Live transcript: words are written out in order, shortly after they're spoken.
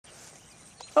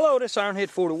Hello, this is Ironhead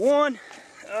 41.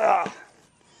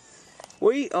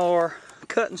 We are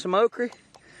cutting some okra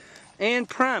and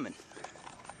priming.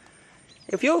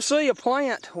 If you'll see, a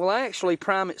plant will actually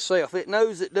prime itself. It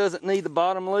knows it doesn't need the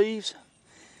bottom leaves,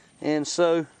 and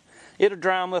so it'll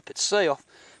dry them up itself.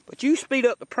 But you speed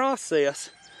up the process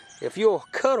if you'll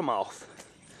cut them off.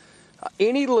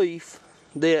 Any leaf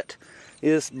that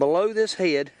is below this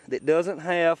head that doesn't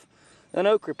have an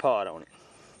okra pod on it.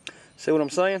 See what I'm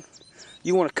saying?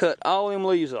 You want to cut all them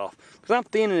leaves off. Because I'm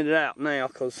thinning it out now,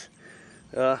 because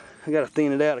I got to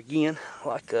thin it out again,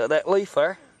 like that leaf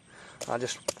there. I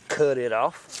just cut it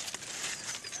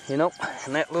off, you know.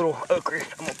 And that little okra,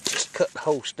 I'm going to just cut the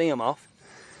whole stem off.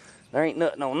 There ain't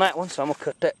nothing on that one, so I'm going to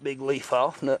cut that big leaf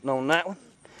off. Nothing on that one.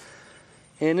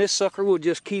 And this sucker will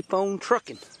just keep on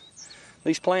trucking.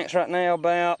 These plants right now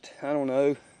about, I don't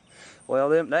know, well,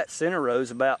 that center row is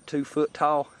about 2 foot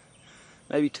tall,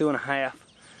 maybe 2.5.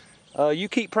 You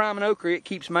keep priming okra, it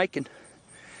keeps making.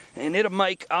 And it'll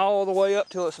make all the way up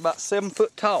till it's about 7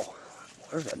 foot tall.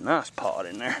 There's a nice pod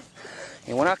in there.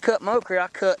 And when I cut my okra, I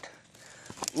cut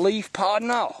leaf pod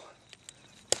and all.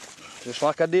 Just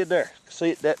like I did there.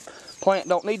 See, that plant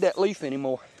don't need that leaf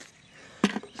anymore.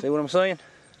 See what I'm saying?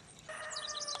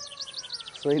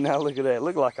 See, now look at that.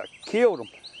 Look like I killed them.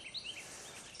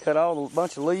 Cut all the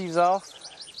bunch of leaves off.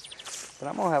 But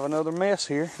I'm going to have another mess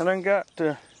here. I done got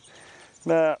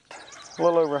about a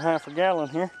little over half a gallon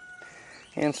here.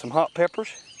 And some hot peppers.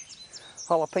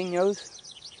 Jalapenos.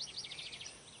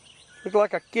 Look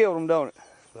like I killed them, don't it?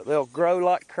 But they'll grow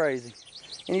like crazy.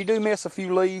 And you do miss a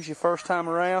few leaves your first time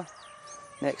around.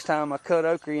 Next time I cut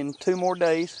okra in 2 more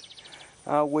days,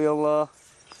 I will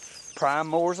prime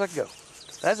more as I go.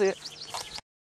 That's it.